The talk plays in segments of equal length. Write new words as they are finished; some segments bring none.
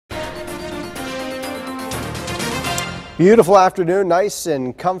Beautiful afternoon, nice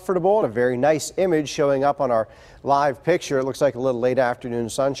and comfortable, and a very nice image showing up on our live picture. It looks like a little late afternoon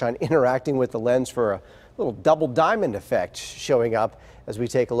sunshine interacting with the lens for a little double diamond effect showing up as we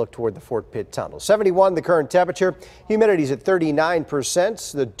take a look toward the Fort Pitt Tunnel. 71 the current temperature, humidity is at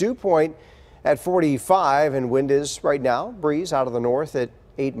 39%, the dew point at 45, and wind is right now breeze out of the north at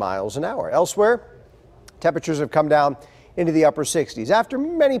 8 miles an hour. Elsewhere, temperatures have come down into the upper 60s after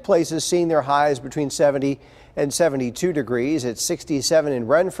many places seeing their highs between 70 and 72 degrees. It's 67 in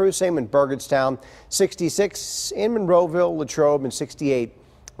Renfrew, same in Burgettstown, 66 in Monroeville, Latrobe, and 68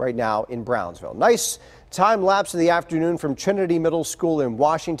 right now in Brownsville. Nice time lapse of the afternoon from Trinity Middle School in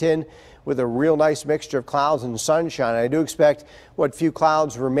Washington with a real nice mixture of clouds and sunshine. I do expect what few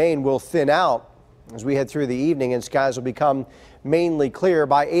clouds remain will thin out as we head through the evening and skies will become mainly clear.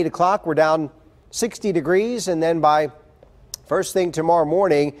 By 8 o'clock, we're down 60 degrees, and then by first thing tomorrow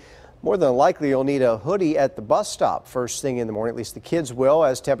morning, more than likely you'll need a hoodie at the bus stop first thing in the morning. At least the kids will,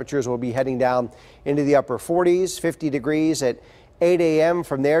 as temperatures will be heading down into the upper 40s, 50 degrees at 8 a.m.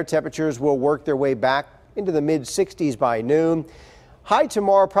 From there, temperatures will work their way back into the mid 60s by noon. High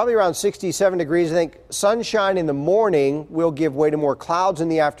tomorrow, probably around 67 degrees. I think sunshine in the morning will give way to more clouds in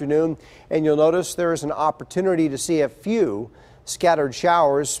the afternoon, and you'll notice there is an opportunity to see a few scattered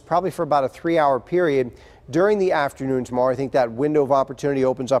showers, probably for about a 3-hour period during the afternoon tomorrow. I think that window of opportunity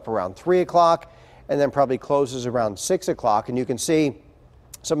opens up around 3 o'clock and then probably closes around 6 o'clock. And you can see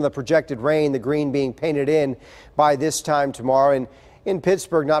some of the projected rain, the green being painted in by this time tomorrow. And in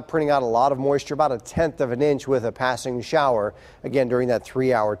Pittsburgh, not printing out a lot of moisture, about 1/10 of an inch with a passing shower, again, during that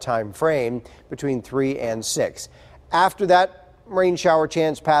 3-hour time frame between 3 and 6. After that, rain shower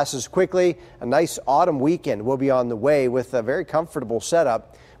chance passes quickly. A nice autumn weekend will be on the way with a very comfortable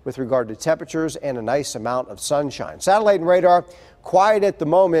setup with regard to temperatures and a nice amount of sunshine. Satellite and radar quiet at the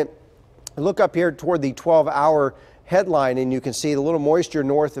moment. Look up here toward the 12-hour headline and you can see the little moisture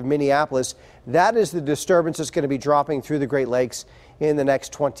north of Minneapolis. That is the disturbance that's going to be dropping through the Great Lakes in the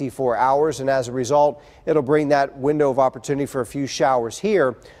next 24 hours. And as a result, it'll bring that window of opportunity for a few showers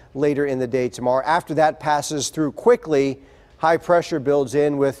here later in the day tomorrow. After that passes through quickly, high pressure builds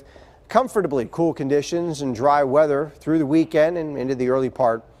in with comfortably cool conditions and dry weather through the weekend and into the early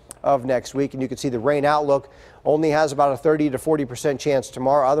part of next week. And you can see the rain outlook only has about a 30 to 40% chance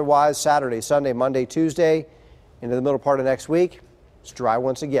tomorrow. Otherwise, Saturday, Sunday, Monday, Tuesday, into the middle part of next week, it's dry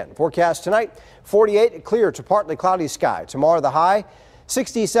once again. Forecast tonight, 48, clear to partly cloudy sky. Tomorrow, the high,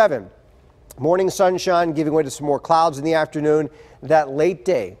 67. Morning sunshine giving way to some more clouds in the afternoon. That late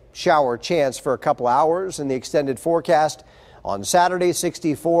day shower chance for a couple hours in the extended forecast. On Saturday,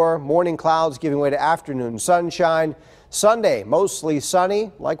 64, morning clouds giving way to afternoon sunshine. Sunday, mostly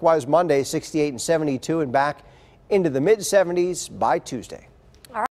sunny. Likewise, Monday, 68 and 72, and back into the mid 70s by Tuesday.